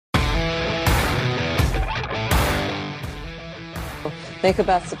Think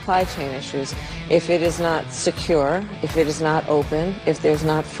about supply chain issues. If it is not secure, if it is not open, if there's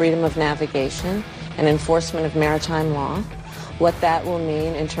not freedom of navigation and enforcement of maritime law, what that will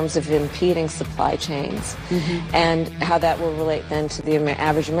mean in terms of impeding supply chains, and how that will relate then to the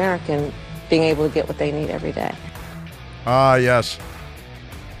average American being able to get what they need every day. Yes.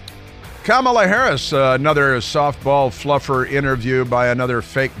 Kamala Harris, another softball fluffer interview by another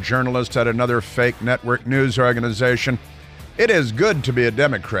fake journalist at another fake network news organization. It is good to be a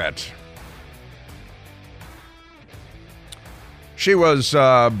Democrat. She was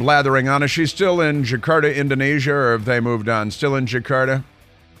blathering on. Is she still in Jakarta, Indonesia, or have they moved on? Still in Jakarta?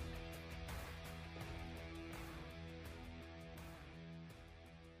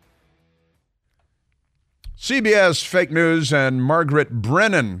 CBS Fake News and Margaret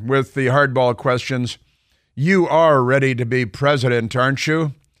Brennan with the hardball questions. You are ready to be president, aren't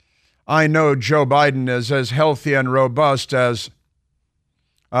you? I know Joe Biden is as healthy and robust as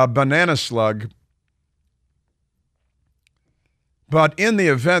a banana slug. But in the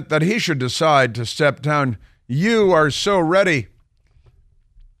event that he should decide to step down, you are so ready.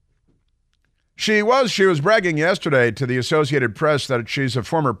 She was bragging yesterday to the Associated Press that she's a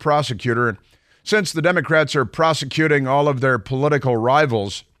former prosecutor. And since the Democrats are prosecuting all of their political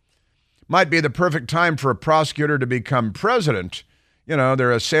rivals, might be the perfect time for a prosecutor to become president. You know,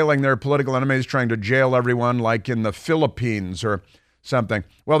 they're assailing their political enemies, trying to jail everyone like in the Philippines or something.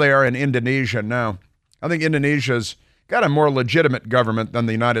 Well, they are in Indonesia now. I think Indonesia's got a more legitimate government than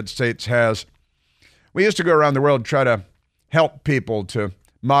the United States has. We used to go around the world try to help people to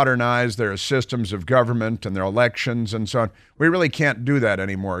modernize their systems of government and their elections and so on. We really can't do that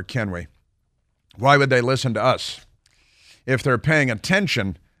anymore, can we? Why would they listen to us? If they're paying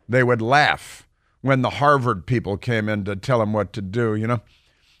attention, they would laugh when the Harvard people came in to tell them what to do, you know?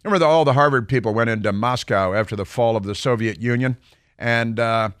 Remember all the Harvard people went into Moscow after the fall of the Soviet Union and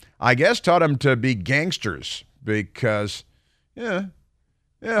I guess taught them to be gangsters. Because,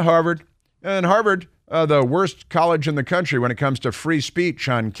 Harvard. And Harvard, the worst college in the country when it comes to free speech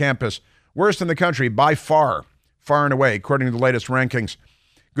on campus. Worst in the country by far and away, according to the latest rankings.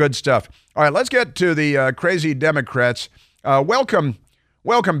 Good stuff. All right, let's get to the crazy Democrats. Welcome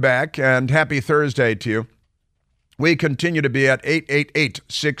back, and happy Thursday to you. We continue to be at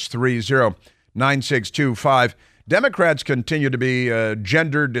 888-630-9625. Democrats continue to be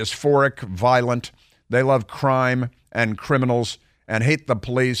gender dysphoric, violent. They love crime and criminals and hate the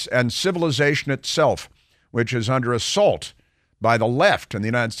police and civilization itself, which is under assault by the left in the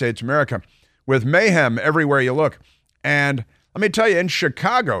United States of America, with mayhem everywhere you look. And let me tell you, in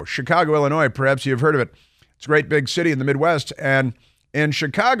Chicago, Illinois, perhaps you've heard of it. It's a great big city in the Midwest. And in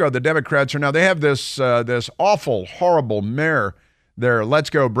Chicago, the Democrats they have this awful, horrible mayor there. Let's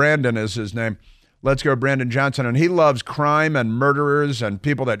Go Brandon is his name. Let's Go Brandon Johnson. And he loves crime and murderers and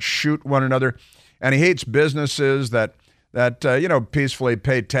people that shoot one another. And he hates businesses that peacefully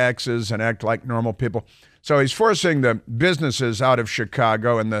pay taxes and act like normal people. So he's forcing the businesses out of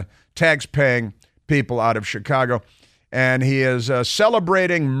Chicago and the tax-paying people out of Chicago. And he is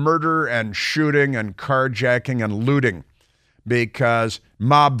celebrating murder and shooting and carjacking and looting because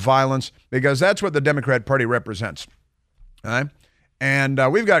mob violence, because that's what the Democrat Party represents. All right? And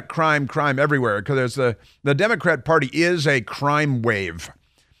we've got crime everywhere because the Democrat Party is a crime wave.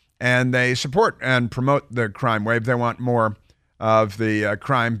 And they support and promote the crime wave. They want more of the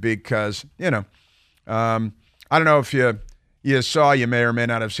crime because, I don't know if you saw, you may or may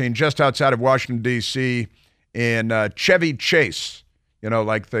not have seen, just outside of Washington, D.C., in Chevy Chase,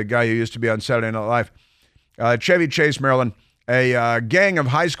 like the guy who used to be on Saturday Night Live. Chevy Chase, Maryland, a gang of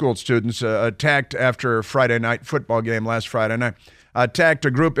high school students attacked after a Friday night football game last Friday night, attacked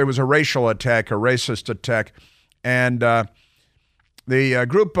a group. It was a racial attack, a racist attack. And the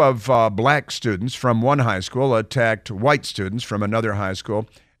group of black students from one high school attacked white students from another high school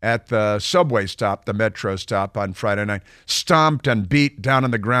at the subway stop, the metro stop on Friday night, stomped and beat down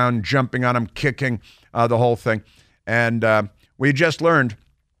on the ground, jumping on them, kicking, the whole thing. And we just learned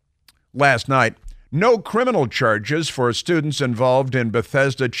last night, no criminal charges for students involved in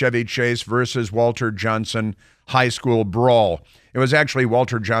Bethesda Chevy Chase versus Walter Johnson high school brawl. It was actually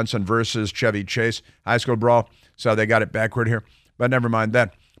Walter Johnson versus Chevy Chase high school brawl, so they got it backward here. But never mind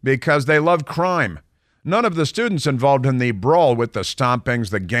that, because they love crime. None of the students involved in the brawl with the stompings,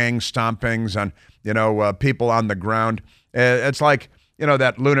 the gang stompings, and, people on the ground. It's like,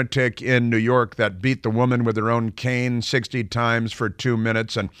 that lunatic in New York that beat the woman with her own cane 60 times for 2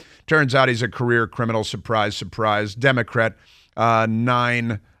 minutes. And turns out he's a career criminal. Surprise, surprise. Democrat.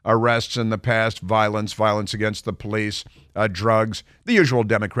 9 arrests in the past. Violence against the police, drugs, the usual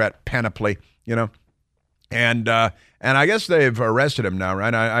Democrat panoply, And I guess they've arrested him now,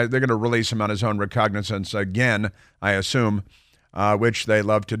 right? They're going to release him on his own recognizance again, I assume, which they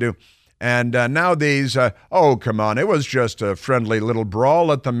love to do. And now these, oh, come on, it was just a friendly little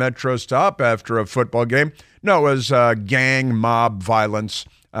brawl at the metro stop after a football game. No, it was gang mob violence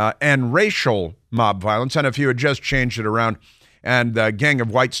and racial mob violence. And if you had just changed it around and a gang of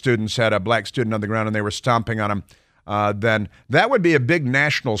white students had a black student on the ground and they were stomping on him, then that would be a big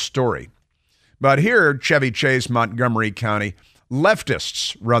national story. But here, Chevy Chase, Montgomery County,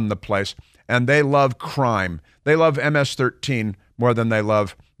 leftists run the place, and they love crime. They love MS-13 more than they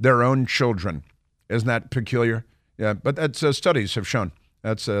love their own children. Isn't that peculiar? Yeah, but that's studies have shown.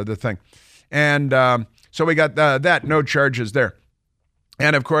 That's the thing. And so we got that, no charges there.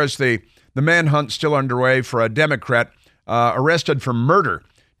 And, of course, the manhunt still underway for a Democrat arrested for murder,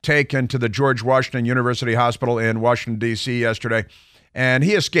 taken to the George Washington University Hospital in Washington, D.C. yesterday. And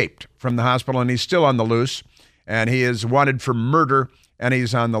he escaped from the hospital, and he's still on the loose. And he is wanted for murder, and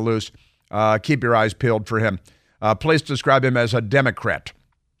he's on the loose. Keep your eyes peeled for him. Police describe him as a Democrat.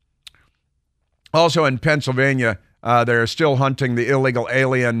 Also in Pennsylvania, they're still hunting the illegal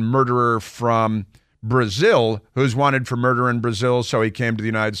alien murderer from Brazil, who's wanted for murder in Brazil. So he came to the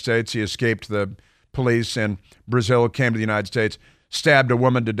United States. He escaped the police in Brazil, came to the United States, stabbed a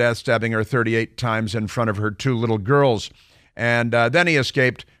woman to death, stabbing her 38 times in front of her 2 little girls. And then he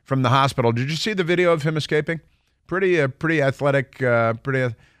escaped from the hospital. Did you see the video of him escaping? Pretty athletic.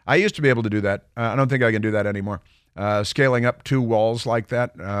 I used to be able to do that. I don't think I can do that anymore. Scaling up 2 walls like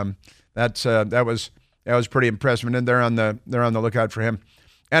that. That was pretty impressive. And they're on the lookout for him.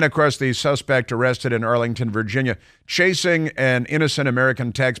 And of course, the suspect arrested in Arlington, Virginia, chasing an innocent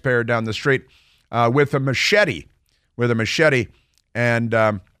American taxpayer down the street with a machete.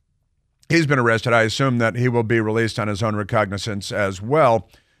 And he's been arrested. I assume that he will be released on his own recognizance as well,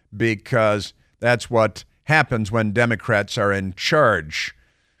 because that's what happens when Democrats are in charge.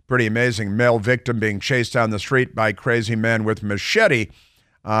 Pretty amazing. Male victim being chased down the street by crazy men with machete.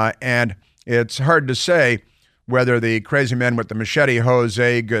 And it's hard to say whether the crazy man with the machete,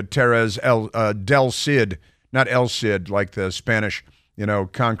 Jose Gutierrez del Cid, not El Cid like the Spanish,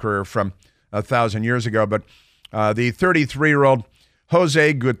 conqueror from 1,000 years ago, but the 33-year-old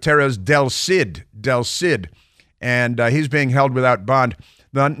Jose Gutierrez del Cid, and he's being held without bond.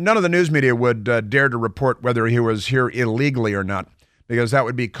 None of the news media would dare to report whether he was here illegally or not, because that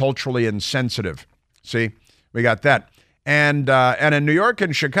would be culturally insensitive. See, we got that. And in New York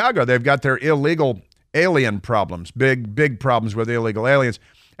and Chicago, they've got their illegal alien problems, big problems with illegal aliens,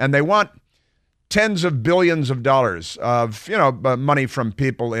 and they want tens of billions of dollars of money from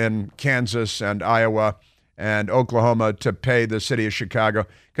people in Kansas and Iowa and Oklahoma to pay the city of Chicago,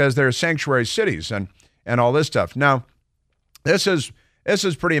 because they're sanctuary cities and all this stuff. Now, this is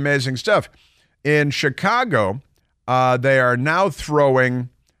pretty amazing stuff. In Chicago, they are now throwing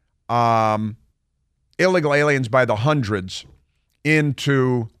illegal aliens by the hundreds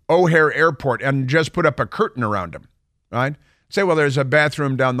into O'Hare Airport and just put up a curtain around them, right? Say, well, there's a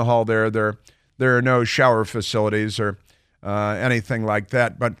bathroom down the hall there. There are no shower facilities or anything like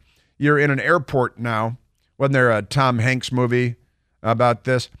that. But you're in an airport now. Wasn't there a Tom Hanks movie about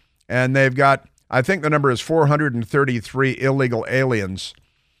this? And they've got, I think the number is 433 illegal aliens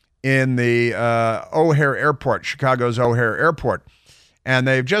in the O'Hare Airport, Chicago's O'Hare Airport. And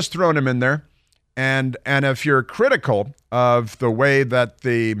they've just thrown them in there. And if you're critical of the way that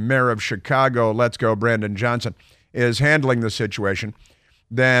the mayor of Chicago, let's go, Brandon Johnson, is handling the situation,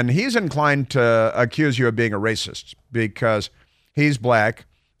 then he's inclined to accuse you of being a racist, because he's black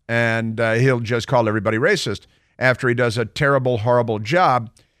and he'll just call everybody racist. After he does a terrible, horrible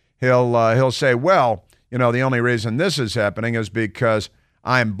job, he'll say, well, the only reason this is happening is because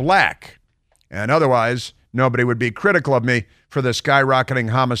I'm black. And otherwise, nobody would be critical of me for the skyrocketing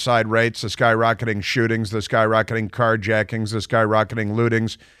homicide rates, the skyrocketing shootings, the skyrocketing carjackings, the skyrocketing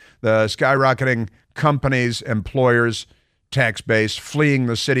lootings, the skyrocketing companies, employers, tax base, fleeing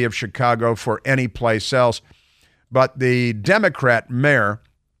the city of Chicago for any place else. But the Democrat mayor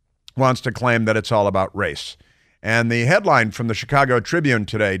wants to claim that it's all about race. And the headline from the Chicago Tribune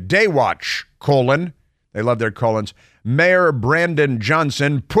today, Daywatch, they love their colons, Mayor Brandon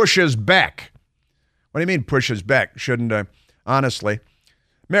Johnson pushes back. What do you mean pushes back? Shouldn't, honestly.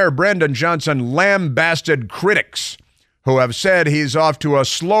 Mayor Brandon Johnson lambasted critics who have said he's off to a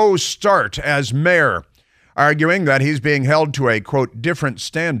slow start as mayor, arguing that he's being held to a, quote, different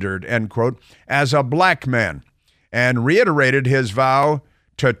standard, end quote, as a black man, and reiterated his vow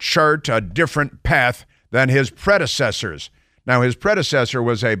to chart a different path than his predecessors. Now, his predecessor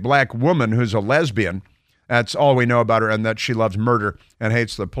was a black woman who's a lesbian. That's all we know about her, and that she loves murder and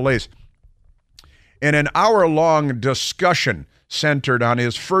hates the police. In an hour-long discussion centered on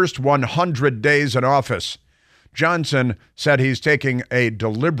his first 100 days in office, Johnson said he's taking a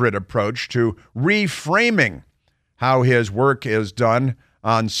deliberate approach to reframing how his work is done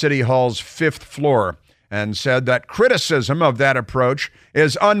on City Hall's fifth floor, and said that criticism of that approach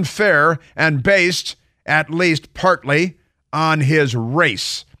is unfair and based, at least partly, on his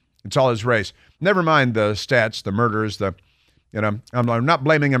race. It's all his race. Never mind the stats, the murders, I'm not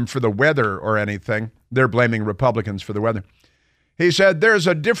blaming him for the weather or anything. They're blaming Republicans for the weather. He said, there's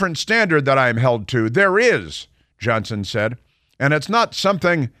a different standard that I'm held to. There is, Johnson said, and it's not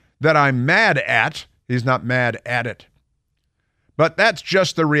something that I'm mad at. He's not mad at it. But that's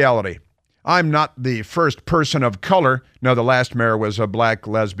just the reality. I'm not the first person of color. No, the last mayor was a black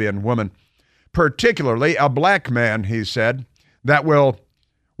lesbian woman. Particularly a black man, he said, that will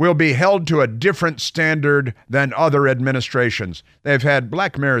be held to a different standard than other administrations. They've had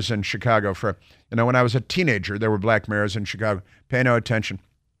black mayors in Chicago for, when I was a teenager, there were black mayors in Chicago. Pay no attention.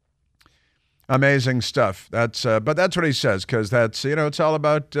 Amazing stuff. But that's what he says, because that's, it's all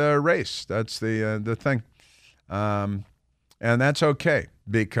about race. That's the thing. And that's okay,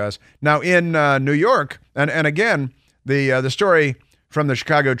 because now in New York, and again, the story from the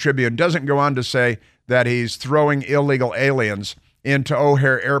Chicago Tribune doesn't go on to say that he's throwing illegal aliens into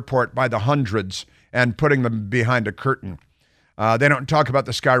O'Hare Airport by the hundreds and putting them behind a curtain. They don't talk about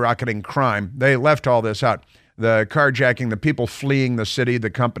the skyrocketing crime. They left all this out. The carjacking, the people fleeing the city,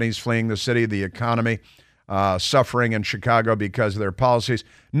 the companies fleeing the city, the economy suffering in Chicago because of their policies.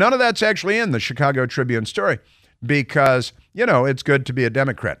 None of that's actually in the Chicago Tribune story because, it's good to be a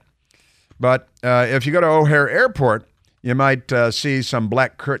Democrat. But if you go to O'Hare Airport, you might see some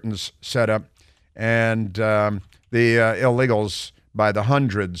black curtains set up and the illegals by the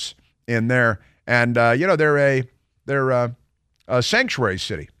hundreds in there. And, they're a sanctuary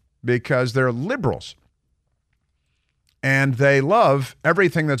city because they're liberals. And they love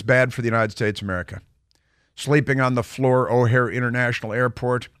everything that's bad for the United States of America. Sleeping on the floor, O'Hare International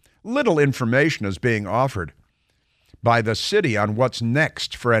Airport. Little information is being offered by the city on what's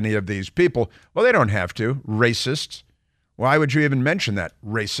next for any of these people. Well, they don't have to. Racists. Why would you even mention that?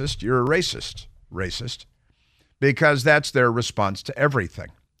 Racist. You're a racist. Racist. Because that's their response to everything,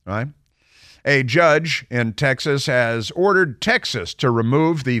 right? A judge in Texas has ordered Texas to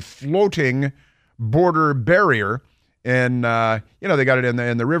remove the floating border barrier in, they got it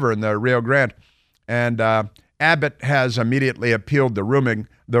in the river in the Rio Grande. And Abbott has immediately appealed the ruling,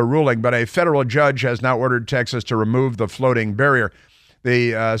 but a federal judge has now ordered Texas to remove the floating barrier.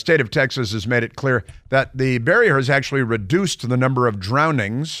 The state of Texas has made it clear that the barrier has actually reduced the number of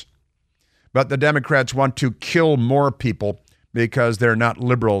drownings, but the Democrats want to kill more people because they're not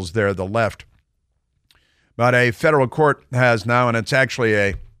liberals, they're the left. But a federal court has now, and it's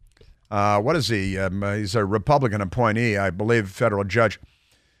actually he's a Republican appointee, I believe, federal judge.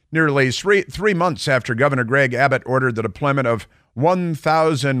 Nearly three months after Governor Greg Abbott ordered the deployment of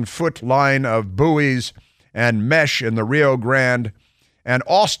 1,000-foot line of buoys and mesh in the Rio Grande, an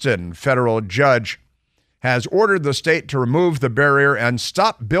Austin federal judge has ordered the state to remove the barrier and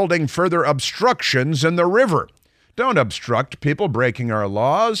stop building further obstructions in the river. Don't obstruct people breaking our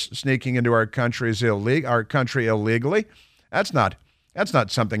laws, sneaking into our country illegally. That's not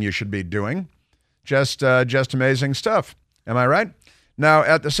something you should be doing. Just amazing stuff. Am I right? Now,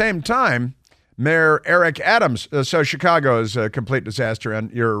 at the same time, Mayor Eric Adams, so Chicago is a complete disaster, and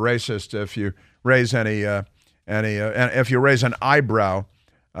you're a racist if you raise if you raise an eyebrow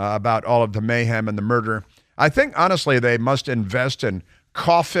about all of the mayhem and the murder. I think, honestly, they must invest in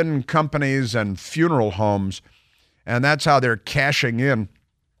coffin companies and funeral homes, and that's how they're cashing in,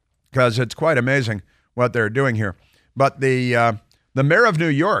 because it's quite amazing what they're doing here. But the mayor of New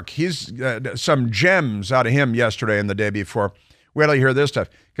York, he's some gems out of him yesterday and the day before. Wait till you hear this stuff,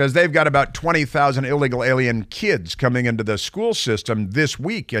 because they've got about 20,000 illegal alien kids coming into the school system this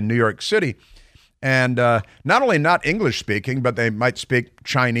week in New York City. And not only not English speaking, but they might speak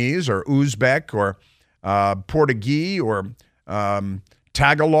Chinese or Uzbek or Portuguese or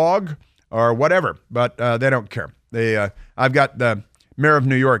Tagalog or whatever, but they don't care. I've got the mayor of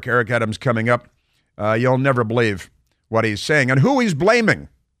New York, Eric Adams, coming up. You'll never believe what he's saying and who he's blaming.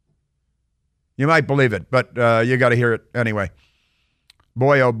 You might believe it, but you got to hear it anyway.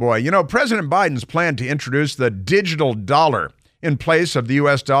 Boy, oh boy. President Biden's plan to introduce the digital dollar in place of the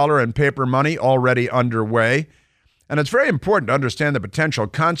U.S. dollar and paper money already underway. And it's very important to understand the potential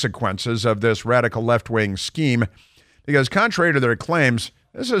consequences of this radical left-wing scheme, because contrary to their claims,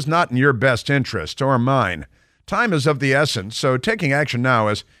 this is not in your best interest or mine. Time is of the essence, so taking action now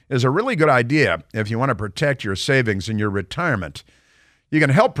is a really good idea if you want to protect your savings in your retirement. You can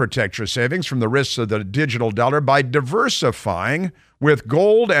help protect your savings from the risks of the digital dollar by diversifying with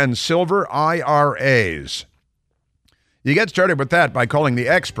gold and silver IRAs. You get started with that by calling the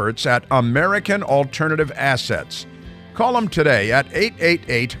experts at American Alternative Assets. Call them today at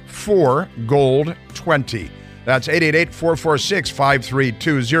 888-4GOLD-20. That's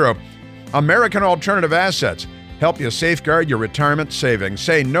 888-446-5320. American Alternative Assets help you safeguard your retirement savings.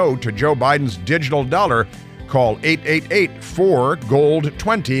 Say no to Joe Biden's digital dollar. Call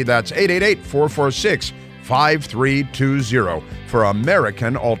 888-4GOLD-20. That's 888-446-5320 for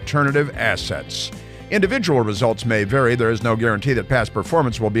American Alternative Assets. Individual results may vary. There is no guarantee that past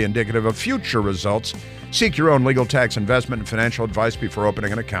performance will be indicative of future results. Seek your own legal, tax, investment, and financial advice before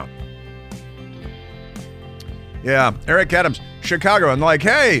opening an account. Yeah, Eric Adams, Chicago, and like,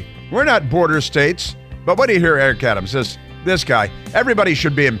 hey, we're not border states. But what do you hear, Eric Adams? This guy, everybody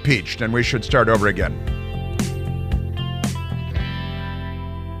should be impeached, and we should start over again.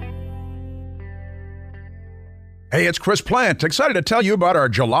 Hey, it's Chris Plant, excited to tell you about our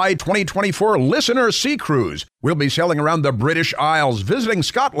July 2024 Listener Sea Cruise. We'll be sailing around the British Isles, visiting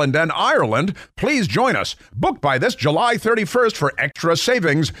Scotland and Ireland. Please join us. Book by this July 31st for extra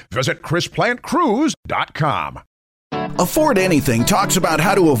savings. Visit ChrisPlantCruise.com. Afford Anything talks about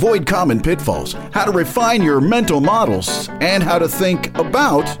how to avoid common pitfalls, how to refine your mental models, and how to think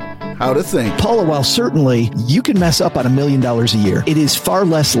about how to think. Paula, while certainly you can mess up on $1 million a year, it is far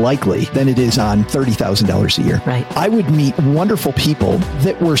less likely than it is on $30,000 a year. Right. I would meet wonderful people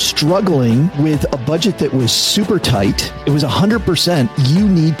that were struggling with a budget that was super tight. It was 100%. You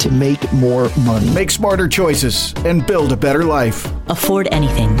need to make more money. Make smarter choices and build a better life. Afford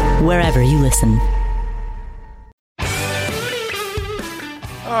Anything, wherever you listen.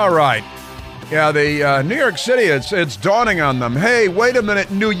 All right. Yeah, the New York City, it's dawning on them. Hey, wait a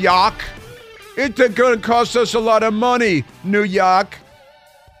minute, New York. It's going to cost us a lot of money, New York.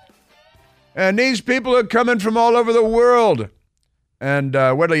 And these people are coming from all over the world. And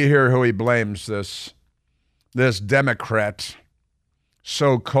wait till you hear who he blames, this Democrat,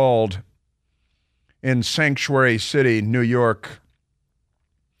 so-called, in Sanctuary City, New York.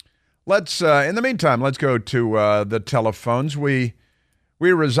 Let's, in the meantime, let's go to the telephones. We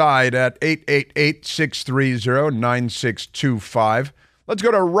reside at 888-630-9625. Let's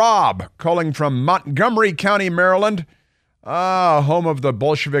go to Rob, calling from Montgomery County, Maryland, home of the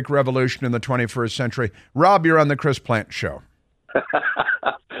Bolshevik Revolution in the 21st century. Rob, you're on the Chris Plant Show.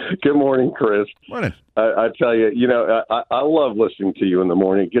 Good morning, Chris. Morning. I tell you, I love listening to you in the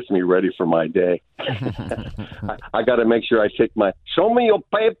morning. It gets me ready for my day. I got to make sure I take show me your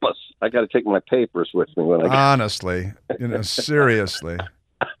papers. I got to take my papers with me when I get. Honestly, seriously.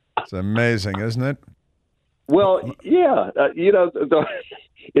 It's amazing, isn't it? Well, yeah.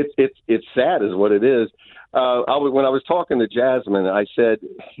 It's sad is what it is. When I was talking to Jasmine, I said,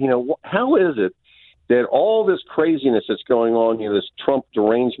 how is it that all this craziness that's going on, this Trump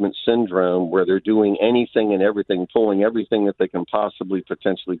derangement syndrome, where they're doing anything and everything, pulling everything that they can possibly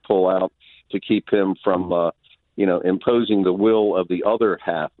potentially pull out to keep him from, imposing the will of the other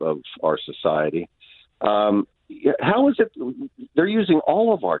half of our society. How is it they're using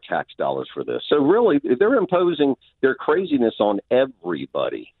all of our tax dollars for this? So really, they're imposing their craziness on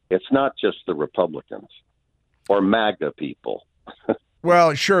everybody. It's not just the Republicans or MAGA people.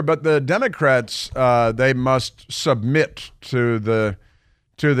 Well, sure, but the Democrats, they must submit to the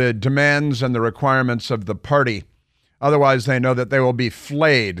demands and the requirements of the party. Otherwise, they know that they will be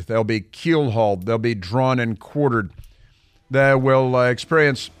flayed, they'll be keel-hauled, they'll be drawn and quartered. They will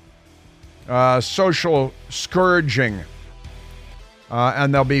experience social scourging,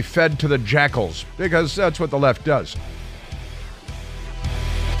 and they'll be fed to the jackals, because that's what the left does.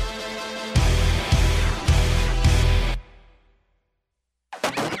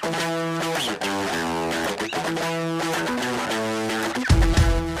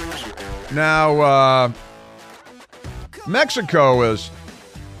 Now, Mexico is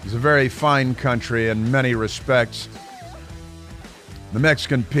a very fine country in many respects. The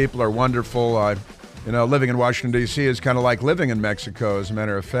Mexican people are wonderful. Living in Washington, D.C. is kind of like living in Mexico, as a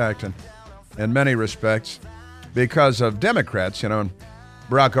matter of fact, and in many respects, because of Democrats. Barack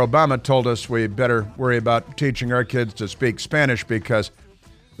Obama told us we better worry about teaching our kids to speak Spanish because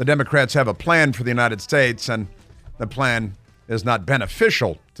the Democrats have a plan for the United States, and the plan is not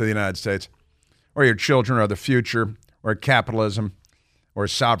beneficial to the United States or your children or the future or capitalism or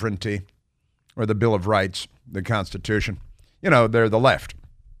sovereignty or the Bill of Rights, the Constitution. They're the left.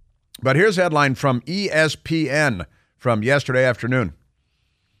 But here's a headline from ESPN from yesterday afternoon.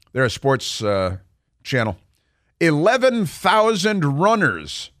 They're a sports channel. 11,000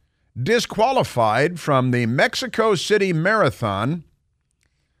 runners disqualified from the Mexico City Marathon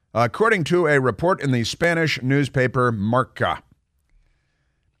according to a report in the Spanish newspaper Marca.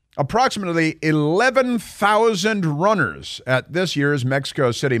 Approximately 11,000 runners at this year's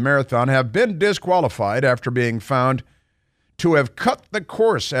Mexico City Marathon have been disqualified after being found to have cut the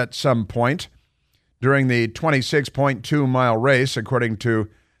course at some point during the 26.2-mile race, according to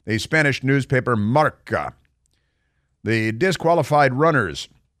the Spanish newspaper Marca. The disqualified runners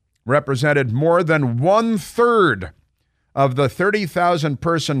represented more than one-third of the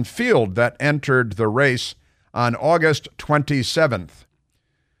 30,000-person field that entered the race on August 27th.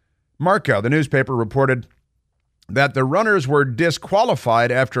 Marca, the newspaper, reported that the runners were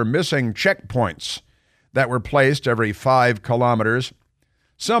disqualified after missing checkpoints that were placed every 5 kilometers.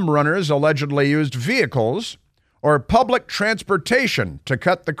 Some runners allegedly used vehicles or public transportation to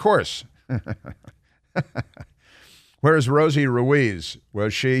cut the course. Where's Rosie Ruiz? Well,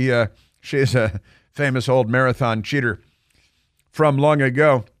 she's a famous old marathon cheater from long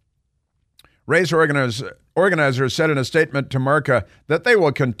ago. Race organizers said in a statement to Marca that they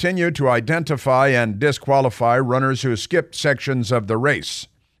will continue to identify and disqualify runners who skipped sections of the race.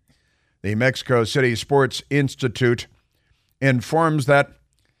 The Mexico City Sports Institute informs that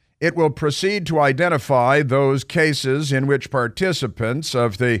it will proceed to identify those cases in which participants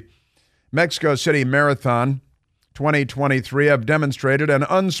of the Mexico City Marathon 2023 have demonstrated an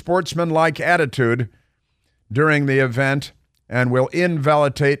unsportsmanlike attitude during the event and will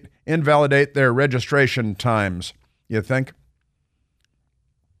invalidate their registration times. You think?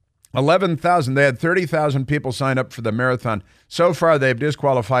 11,000. They had 30,000 people sign up for the marathon. So far, they've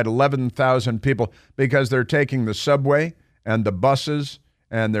disqualified 11,000 people because they're taking the subway and the buses,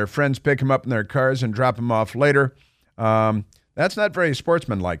 and their friends pick them up in their cars and drop them off later. That's not very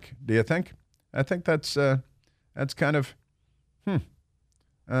sportsmanlike, do you think? I think that's kind of,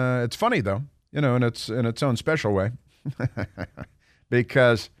 it's funny, though, in its own special way,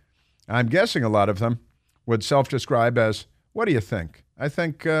 because I'm guessing a lot of them would self-describe as, what do you think? I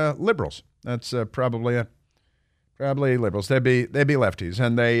think liberals. That's probably it. Probably liberals. They'd be lefties,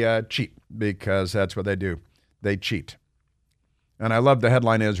 and they cheat because that's what they do. They cheat. And I love the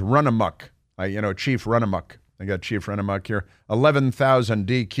headline is Run Amok. Chief Run Amok. They got Chief Run Amok here. 11,000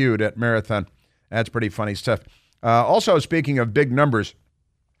 DQ'd at marathon. That's pretty funny stuff. Also, speaking of big numbers,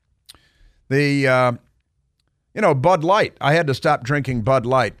 the Bud Light. I had to stop drinking Bud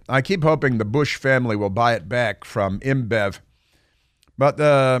Light. I keep hoping the Bush family will buy it back from InBev. But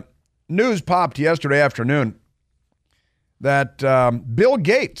the news popped yesterday afternoon that Bill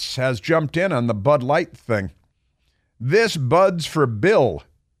Gates has jumped in on the Bud Light thing. This Bud's for Bill,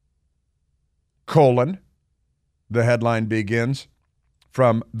 the headline begins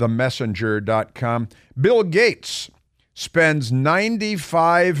from themessenger.com. Bill Gates spends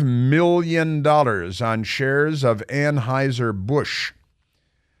 $95 million on shares of Anheuser-Busch.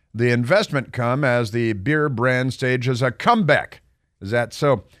 The investment come as the beer brand stages a comeback. Is that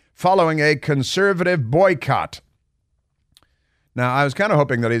so? Following a conservative boycott. Now, I was kind of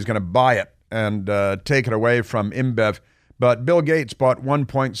hoping that he's going to buy it and take it away from InBev, but Bill Gates bought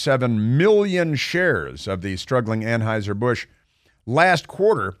 1.7 million shares of the struggling Anheuser-Busch last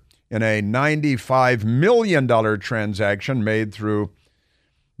quarter in a $95 million transaction made through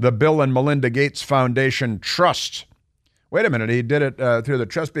the Bill and Melinda Gates Foundation Trust. Wait a minute, he did it through the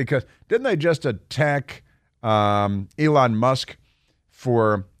trust because didn't they just attack Elon Musk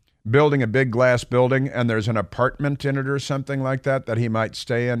for building a big glass building and there's an apartment in it or something like that he might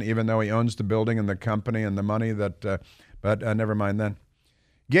stay in even though he owns the building and the company and the money but never mind then.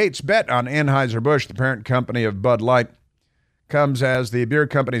 Gates' bet on Anheuser-Busch, the parent company of Bud Light, comes as the beer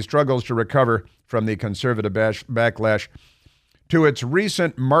company struggles to recover from the conservative backlash to its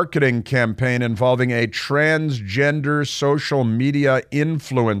recent marketing campaign involving a transgender social media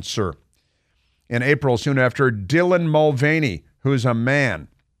influencer. In April, soon after, Dylan Mulvaney, who's a man,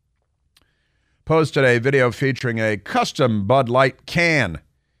 posted a video featuring a custom Bud Light can,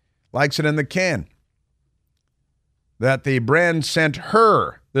 likes it in the can, that the brand sent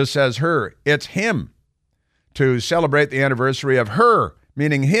her, this says her, it's him, to celebrate the anniversary of her,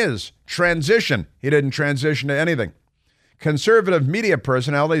 meaning his, transition. He didn't transition to anything. Conservative media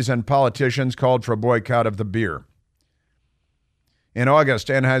personalities and politicians called for a boycott of the beer. In August,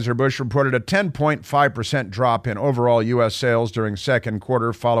 Anheuser-Busch reported a 10.5% drop in overall U.S. sales during second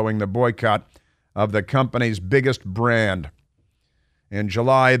quarter following the boycott of the company's biggest brand. In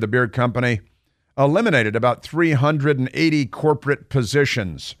July, the beer company eliminated about 380 corporate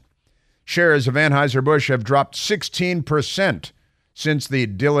positions. Shares of Anheuser-Busch have dropped 16% since the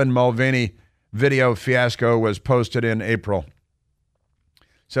Dylan Mulvaney video fiasco was posted in April.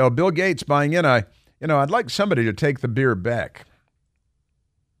 So Bill Gates buying in, I'd like somebody to take the beer back.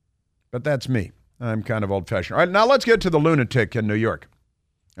 But that's me. I'm kind of old-fashioned. All right, now let's get to the lunatic in New York.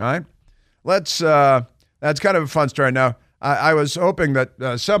 All right? That's kind of a fun story. Now, I was hoping that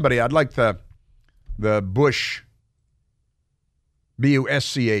I'd like the Bush,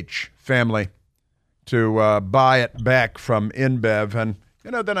 B-U-S-C-H family to buy it back from InBev, and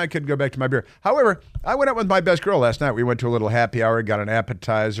then I could go back to my beer. However, I went out with my best girl last night. We went to a little happy hour, got an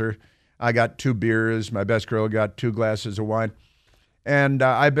appetizer. I got 2 beers. My best girl got 2 glasses of wine. And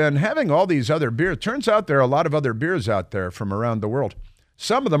I've been having all these other beers. Turns out there are a lot of other beers out there from around the world.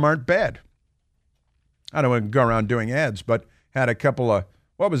 Some of them aren't bad. I don't want to go around doing ads, but had a couple of,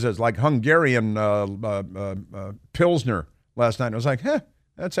 what was this, like Hungarian Pilsner last night. I was like,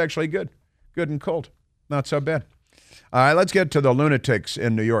 that's actually good. Good and cold. Not so bad. All right, let's get to the lunatics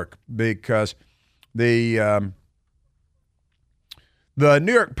in New York, because the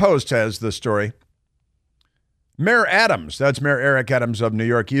New York Post has the story. Mayor Adams, that's Mayor Eric Adams of New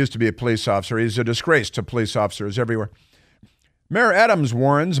York. He used to be a police officer. He's a disgrace to police officers everywhere. Mayor Adams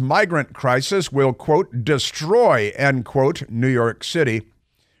warns migrant crisis will, quote, destroy, end quote, New York City.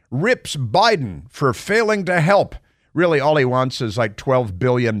 Rips Biden for failing to help. Really, all he wants is like $12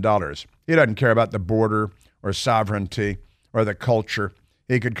 billion. He doesn't care about the border or sovereignty or the culture.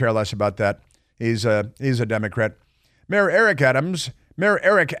 He could care less about that. He's a Democrat. Mayor Eric Adams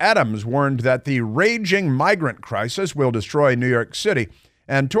warned that the raging migrant crisis will destroy New York City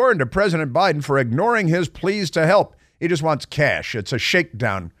and tore into President Biden for ignoring his pleas to help. He just wants cash. It's a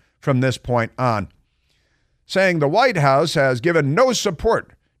shakedown from this point on. Saying the White House has given no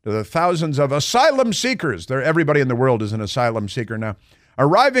support to the thousands of asylum seekers. Everybody in the world is an asylum seeker now.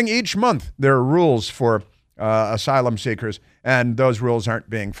 Arriving each month, there are rules for asylum seekers, and those rules aren't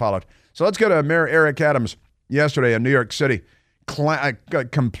being followed. So let's go to Mayor Eric Adams yesterday in New York City,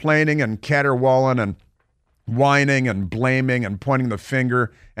 complaining and caterwauling and whining and blaming and pointing the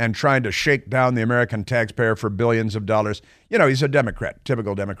finger and trying to shake down the American taxpayer for billions of dollars. He's a Democrat,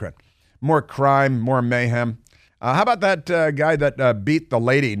 typical Democrat. More crime, more mayhem. How about that guy that beat the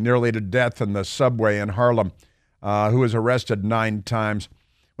lady nearly to death in the subway in Harlem, who was arrested 9 times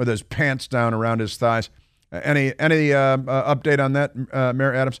with his pants down around his thighs? Any update on that,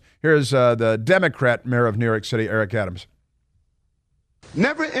 Mayor Adams? Here's the Democrat mayor of New York City, Eric Adams.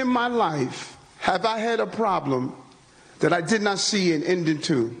 Never in my life have I had a problem that I did not see an ending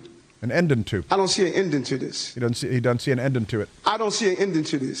to. An ending to? I don't see an ending to this. He doesn't see an ending to it. I don't see an ending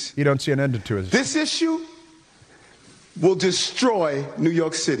to this. You don't see an ending to it. This issue will destroy New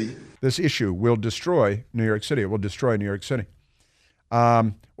York City. This issue will destroy New York City. It will destroy New York City.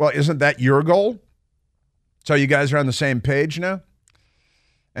 Well, isn't that your goal? So you guys are on the same page now?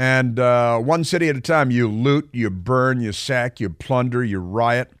 And one city at a time, you loot, you burn, you sack, you plunder, you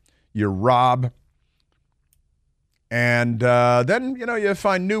riot, you rob. And then, you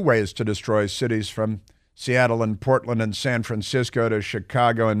find new ways to destroy cities, from Seattle and Portland and San Francisco to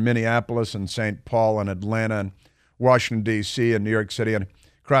Chicago and Minneapolis and St. Paul and Atlanta and Washington, D.C. and New York City and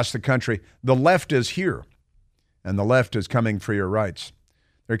across the country. The left is here, and the left is coming for your rights.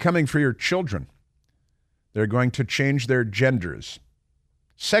 They're coming for your children. They're going to change their genders,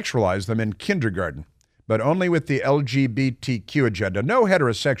 sexualize them in kindergarten, but only with the LGBTQ agenda. No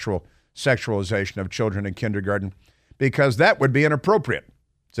heterosexual sexualization of children in kindergarten, because that would be inappropriate.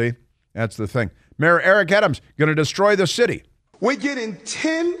 See, that's the thing. Mayor Eric Adams going to destroy the city. We're getting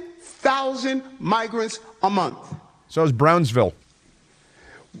 10,000 migrants a month. So is Brownsville.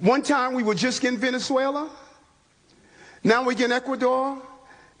 One time we were just getting Venezuela. Now we're getting Ecuador.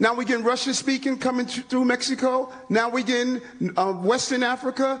 Now we're getting Russian speaking coming through Mexico. Now we're getting Western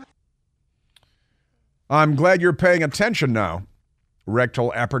Africa. I'm glad you're paying attention now,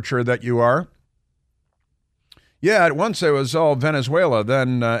 rectal aperture that you are. Yeah, at once it was all Venezuela,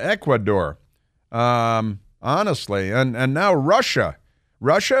 then Ecuador, honestly, and now Russia.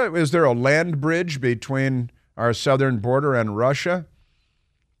 Russia, is there a land bridge between our southern border and Russia?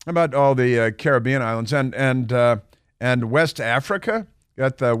 How about all the Caribbean islands and West Africa?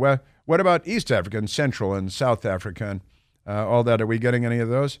 What about East Africa and Central and South Africa and all that? Are we getting any of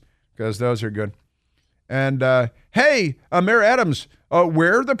those? Because those are good. And hey, Mayor Adams,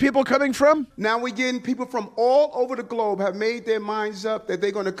 where are the people coming from? Now we're getting people from all over the globe have made their minds up that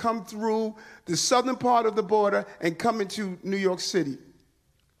they're going to come through the southern part of the border and come into New York City.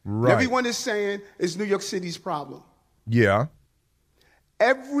 Right. Everyone is saying it's New York City's problem. Yeah.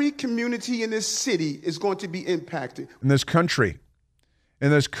 Every community in this city is going to be impacted. In this country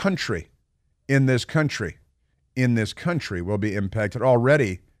will be impacted,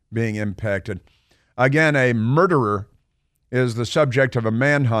 already being impacted. Again, a murderer is the subject of a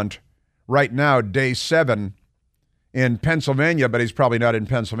manhunt right now, day 7, in Pennsylvania, but he's probably not in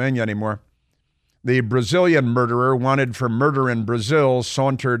Pennsylvania anymore. The Brazilian murderer wanted for murder in Brazil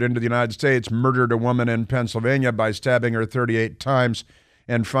sauntered into the United States, murdered a woman in Pennsylvania by stabbing her 38 times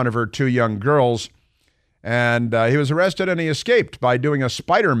in front of her 2 young girls. And he was arrested and he escaped by doing a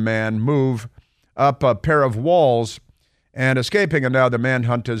Spider-Man move up a pair of walls and escaping, and now the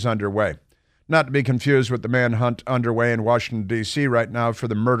manhunt is underway. Not to be confused with the manhunt underway in Washington, D.C. right now for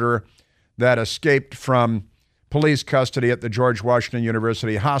the murderer that escaped from police custody at the George Washington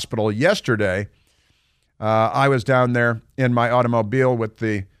University Hospital yesterday. I was down there in my automobile with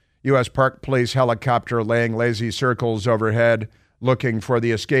the U.S. Park Police helicopter laying lazy circles overhead looking for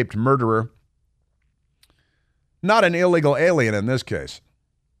the escaped murderer. Not an illegal alien in this case.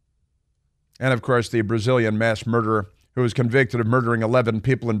 And, of course, the Brazilian mass murderer who was convicted of murdering 11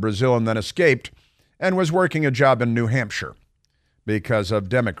 people in Brazil and then escaped and was working a job in New Hampshire because of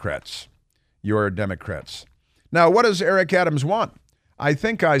Democrats. Your Democrats. Now, what does Eric Adams want? I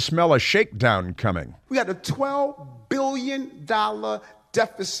think I smell a shakedown coming. We got a $12 billion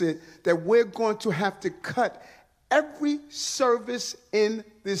deficit that we're going to have to cut. Every service in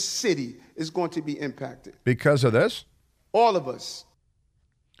this city is going to be impacted. Because of this? All of us.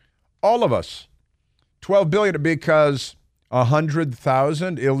 All of us. $12 billion because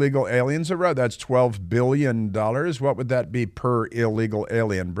 100,000 illegal aliens arrived. That's $12 billion. What would that be per illegal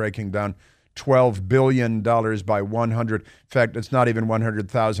alien? Breaking down $12 billion by 100. In fact, it's not even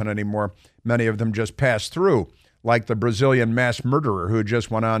 100,000 anymore. Many of them just pass through, like the Brazilian mass murderer who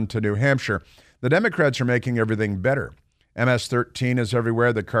just went on to New Hampshire. The Democrats are making everything better. MS-13 is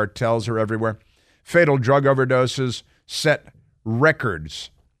everywhere. The cartels are everywhere. Fatal drug overdoses set records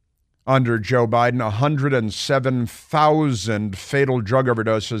under Joe Biden. 107,000 fatal drug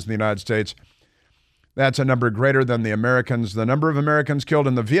overdoses in the United States. That's a number greater than the number of Americans killed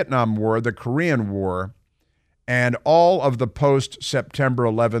in the Vietnam War, the Korean War, and all of the post-September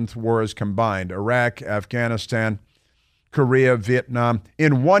 11th wars combined. Iraq, Afghanistan, Korea, Vietnam,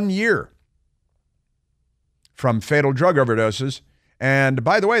 in 1 year from fatal drug overdoses. And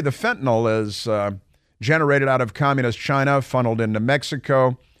by the way, the fentanyl is generated out of communist China, funneled into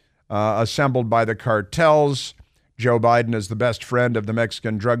Mexico, assembled by the cartels. Joe Biden is the best friend of the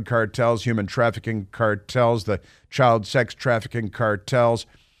Mexican drug cartels, human trafficking cartels, the child sex trafficking cartels.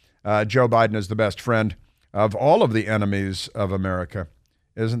 Joe Biden is the best friend of all of the enemies of America.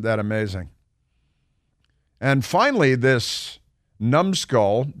 Isn't that amazing? And finally, this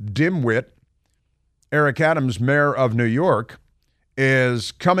numbskull, dimwit, Eric Adams, mayor of New York,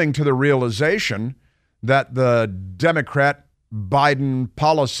 is coming to the realization that the Democrat Biden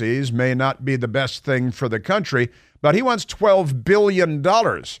policies may not be the best thing for the country, but he wants $12 billion.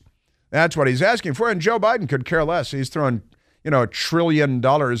 That's what he's asking for, and Joe Biden could care less. He's throwing, $1 trillion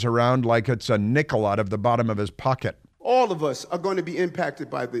around like it's a nickel out of the bottom of his pocket. All of us are going to be impacted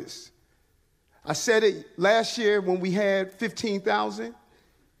by this. I said it last year when we had 15,000.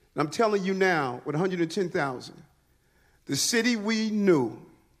 I'm telling you now, with 110,000, the city we knew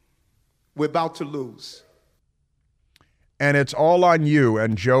we're about to lose. And it's all on you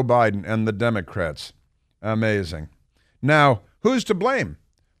and Joe Biden and the Democrats. Amazing. Now, who's to blame?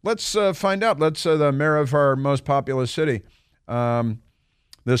 Let's find out. Let's the mayor of our most populous city, the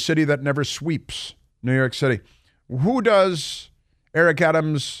city that never sweeps, New York City. Who does Eric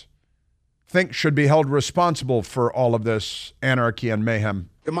Adams think should be held responsible for all of this anarchy and mayhem?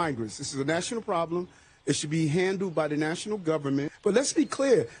 The migrants. This is a national problem. It should be handled by the national government. But let's be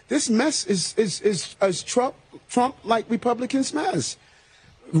clear. This mess is Trump-like Republicans' mess.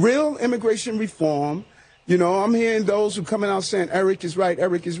 Real immigration reform. I'm hearing those who coming out saying Eric is right,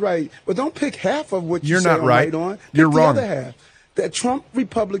 Eric is right. But don't pick half of what you say not right. On. You're pick wrong. The other half. That Trump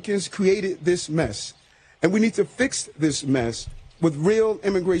Republicans created this mess. And we need to fix this mess with real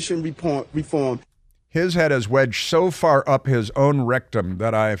immigration reform. His head is wedged so far up his own rectum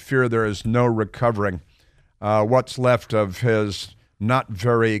that I fear there is no recovering what's left of his not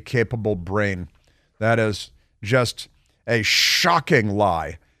very capable brain. That is just a shocking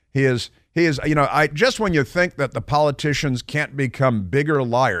lie. He is, just when you think that the politicians can't become bigger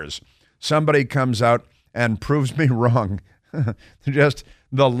liars, somebody comes out and proves me wrong. Just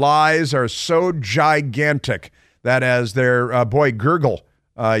the lies are so gigantic that, as their boy Gurgle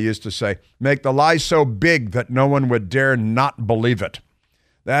used to say, make the lie so big that no one would dare not believe it.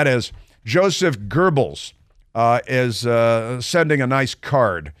 That is, Joseph Goebbels is sending a nice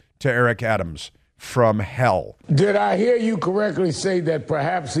card to Eric Adams from hell. Did I hear you correctly say that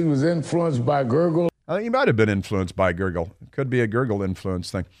perhaps he was influenced by Gurgle? He might have been influenced by Gurgle. It could be a Gurgle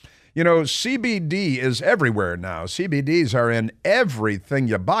influence thing. You know, CBD is everywhere now. CBDs are in everything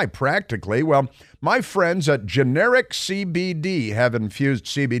you buy practically. Well, my friends at Generic CBD have infused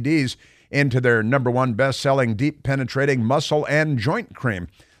CBDs into their #1 best-selling deep penetrating muscle and joint cream.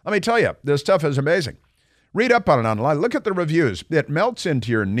 Let me tell you, this stuff is amazing. Read up on it online. Look at the reviews. It melts into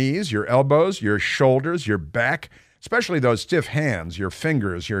your knees, your elbows, your shoulders, your back, especially those stiff hands, your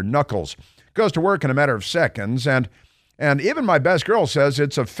fingers, your knuckles. Goes to work in a matter of seconds, and even my best girl says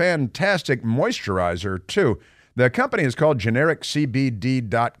it's a fantastic moisturizer, too. The company is called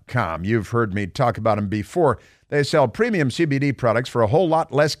GenericCBD.com. You've heard me talk about them before. They sell premium CBD products for a whole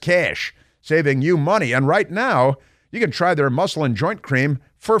lot less cash, saving you money. And right now, you can try their muscle and joint cream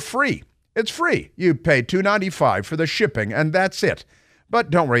for free. It's free. You pay $2.95 for the shipping, and that's it.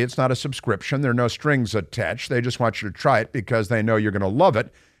 But don't worry, it's not a subscription. There are no strings attached. They just want you to try it because they know you're going to love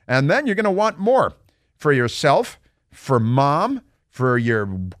it. And then you're going to want more for yourself, for mom, for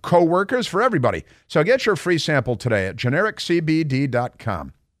your coworkers, for everybody. So get your free sample today at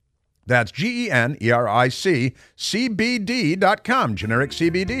GenericCBD.com. That's GenericCBD.com,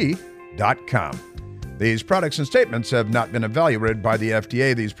 GenericCBD.com. These products and statements have not been evaluated by the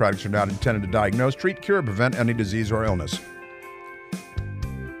FDA. These products are not intended to diagnose, treat, cure, or prevent any disease or illness.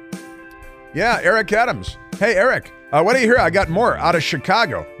 Yeah, Eric Adams. Hey, Eric, what do you hear? I got more out of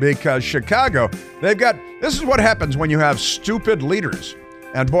Chicago, because Chicago, this is what happens when you have stupid leaders.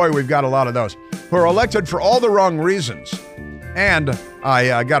 And boy, we've got a lot of those who are elected for all the wrong reasons. And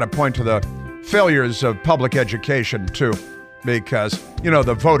I got to point to the failures of public education, too, because,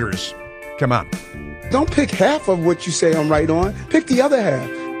 the voters, come on. Don't pick half of what you say I'm right on. Pick the other half.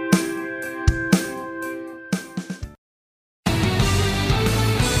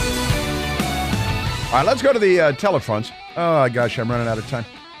 All right, let's go to the telephones. Oh, gosh, I'm running out of time.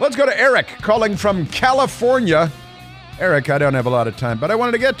 Let's go to Eric, calling from California. Eric, I don't have a lot of time, but I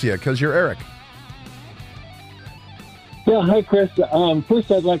wanted to get to you because you're Eric. Yeah, hi, Chris.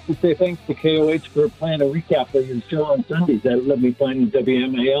 First, I'd like to say thanks to KOH for playing a recap of your show on Sundays. That let me find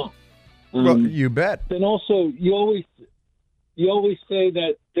WMAL. Well, you bet. And also, you always say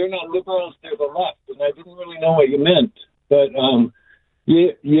that they're not liberals, they're the left, and I didn't really know what you meant. But I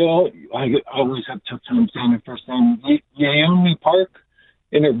always have tough time saying it first time. Naomi Park,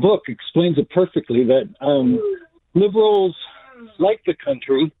 in her book, explains it perfectly that liberals like the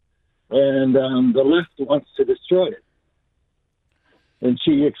country, and the left wants to destroy it. And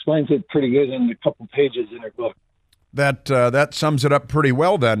she explains it pretty good in a couple pages in her book. That sums it up pretty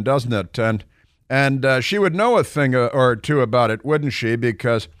well then, doesn't it? And she would know a thing or two about it, wouldn't she?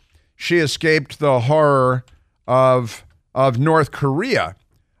 Because she escaped the horror of North Korea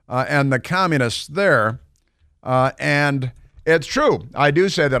and the communists there. And it's true. I do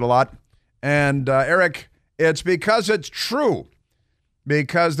say that a lot. And Eric, it's because it's true.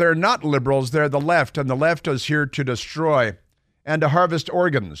 Because they're not liberals, they're the left, and the left is here to destroy and to harvest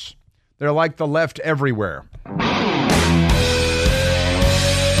organs. They're like the left everywhere.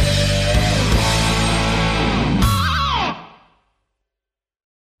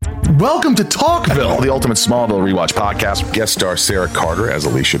 Welcome to Talkville, the ultimate Smallville rewatch podcast. Guest star Sarah Carter as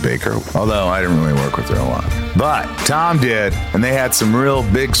Alicia Baker, although I didn't really work with her a lot. But Tom did, and they had some real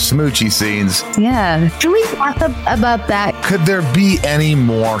big smoochy scenes. Yeah. Can we talk about that? Could there be any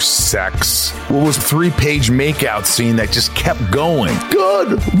more sex? What was a 3-page makeout scene that just kept going?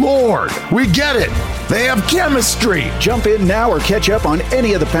 Good Lord, we get it. They have chemistry. Jump in now or catch up on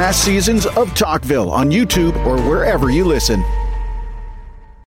any of the past seasons of Talkville on YouTube or wherever you listen.